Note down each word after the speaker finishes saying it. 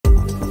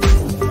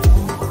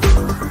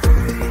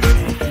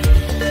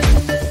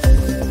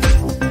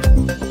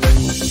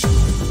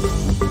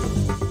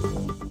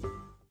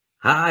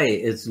Hi,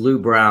 it's Lou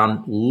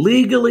Brown.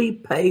 Legally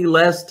pay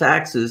less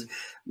taxes,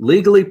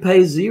 legally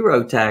pay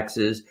zero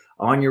taxes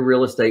on your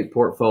real estate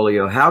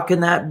portfolio. How can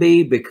that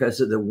be?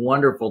 Because of the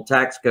wonderful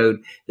tax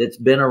code that's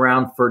been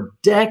around for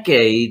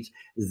decades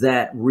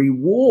that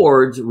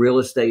rewards real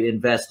estate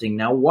investing.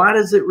 Now, why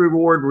does it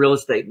reward real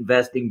estate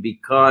investing?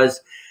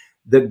 Because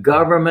the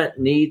government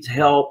needs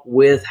help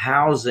with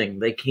housing.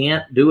 They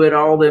can't do it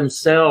all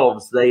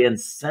themselves. They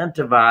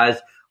incentivize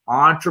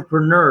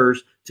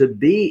entrepreneurs to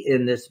be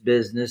in this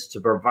business to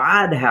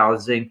provide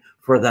housing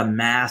for the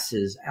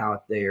masses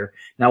out there.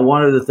 Now,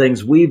 one of the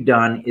things we've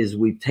done is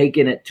we've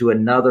taken it to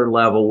another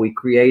level. We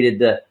created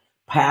the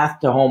path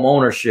to home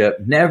ownership,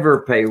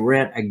 never pay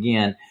rent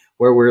again,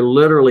 where we're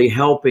literally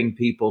helping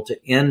people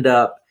to end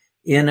up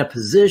in a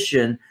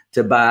position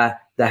to buy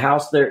the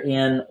house they're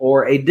in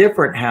or a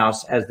different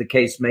house, as the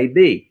case may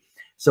be.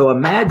 So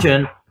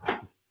imagine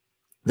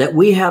that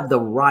we have the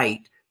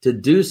right to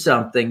do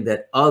something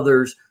that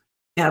others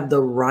have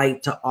the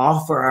right to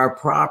offer our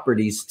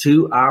properties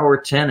to our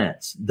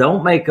tenants.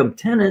 Don't make them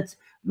tenants,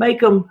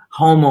 make them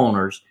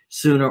homeowners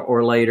sooner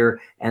or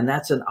later. And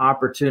that's an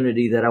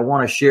opportunity that I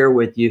want to share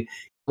with you.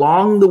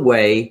 Along the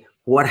way,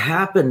 what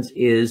happens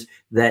is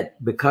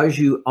that because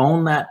you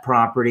own that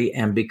property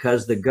and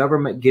because the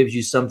government gives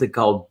you something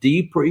called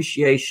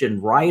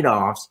depreciation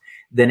write-offs,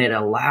 then it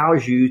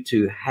allows you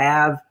to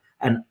have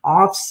an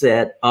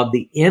offset of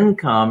the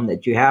income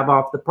that you have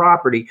off the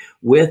property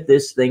with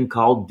this thing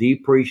called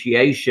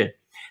depreciation.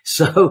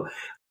 So,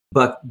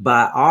 but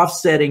by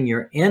offsetting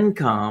your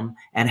income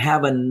and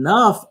have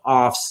enough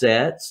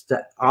offsets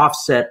to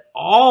offset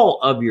all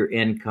of your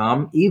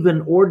income,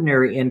 even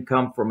ordinary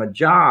income from a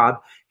job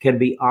can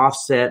be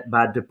offset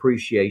by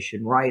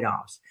depreciation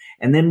write-offs.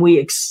 And then we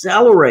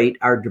accelerate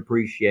our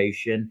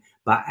depreciation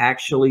by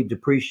actually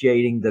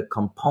depreciating the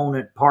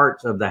component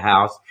parts of the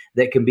house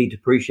that can be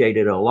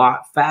depreciated a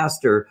lot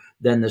faster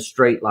than the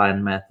straight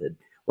line method.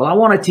 Well, I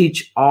want to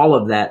teach all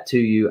of that to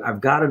you. I've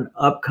got an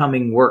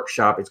upcoming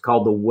workshop. It's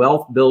called the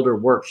Wealth Builder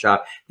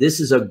Workshop. This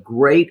is a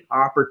great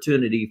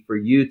opportunity for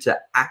you to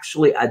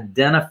actually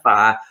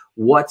identify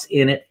what's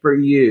in it for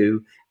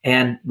you.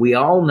 And we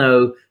all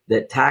know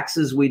that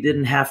taxes we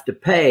didn't have to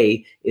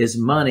pay is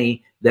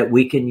money that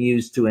we can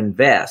use to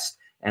invest.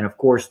 And of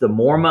course, the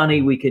more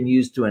money we can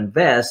use to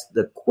invest,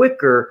 the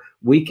quicker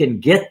we can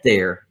get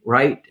there,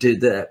 right? To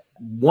the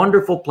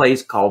wonderful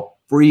place called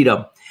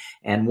freedom.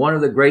 And one of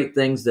the great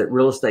things that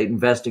real estate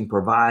investing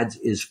provides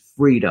is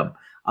freedom,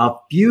 a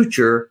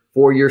future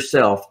for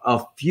yourself,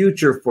 a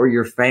future for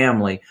your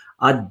family,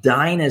 a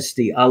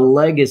dynasty, a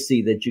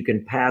legacy that you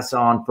can pass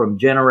on from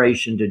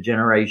generation to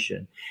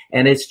generation.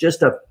 And it's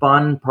just a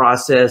fun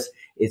process.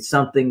 It's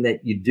something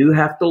that you do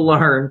have to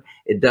learn.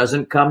 It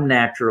doesn't come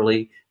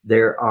naturally.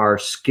 There are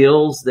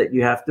skills that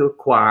you have to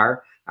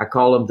acquire. I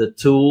call them the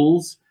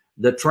tools,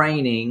 the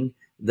training,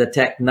 the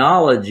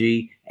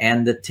technology,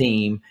 and the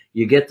team.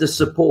 You get the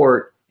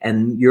support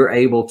and you're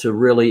able to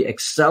really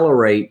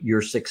accelerate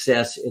your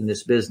success in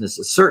this business.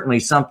 It's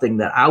certainly something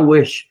that I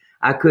wish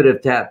I could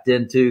have tapped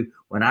into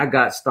when I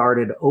got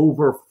started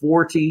over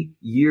 40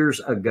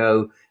 years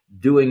ago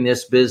doing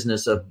this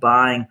business of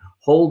buying,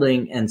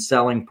 holding, and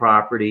selling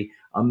property.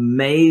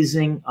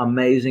 Amazing,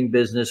 amazing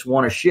business.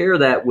 Want to share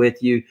that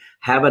with you.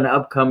 Have an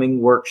upcoming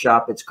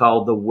workshop. It's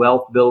called the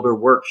Wealth Builder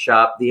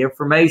Workshop. The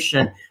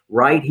information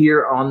right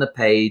here on the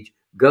page.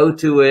 Go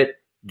to it.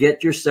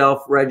 Get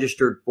yourself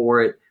registered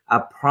for it. I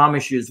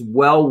promise you it's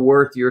well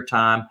worth your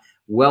time,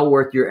 well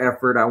worth your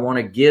effort. I want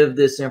to give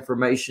this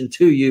information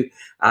to you.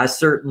 I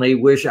certainly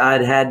wish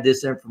I'd had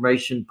this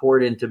information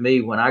poured into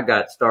me when I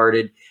got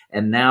started.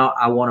 And now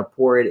I want to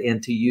pour it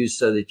into you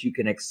so that you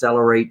can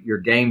accelerate your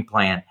game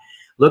plan.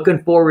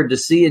 Looking forward to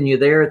seeing you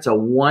there. It's a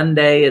one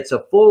day, it's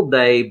a full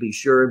day. Be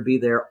sure and be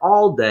there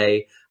all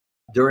day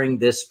during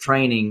this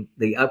training,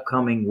 the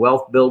upcoming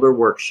Wealth Builder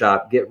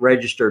Workshop. Get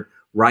registered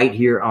right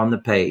here on the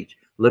page.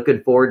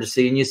 Looking forward to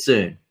seeing you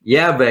soon.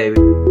 Yeah, baby.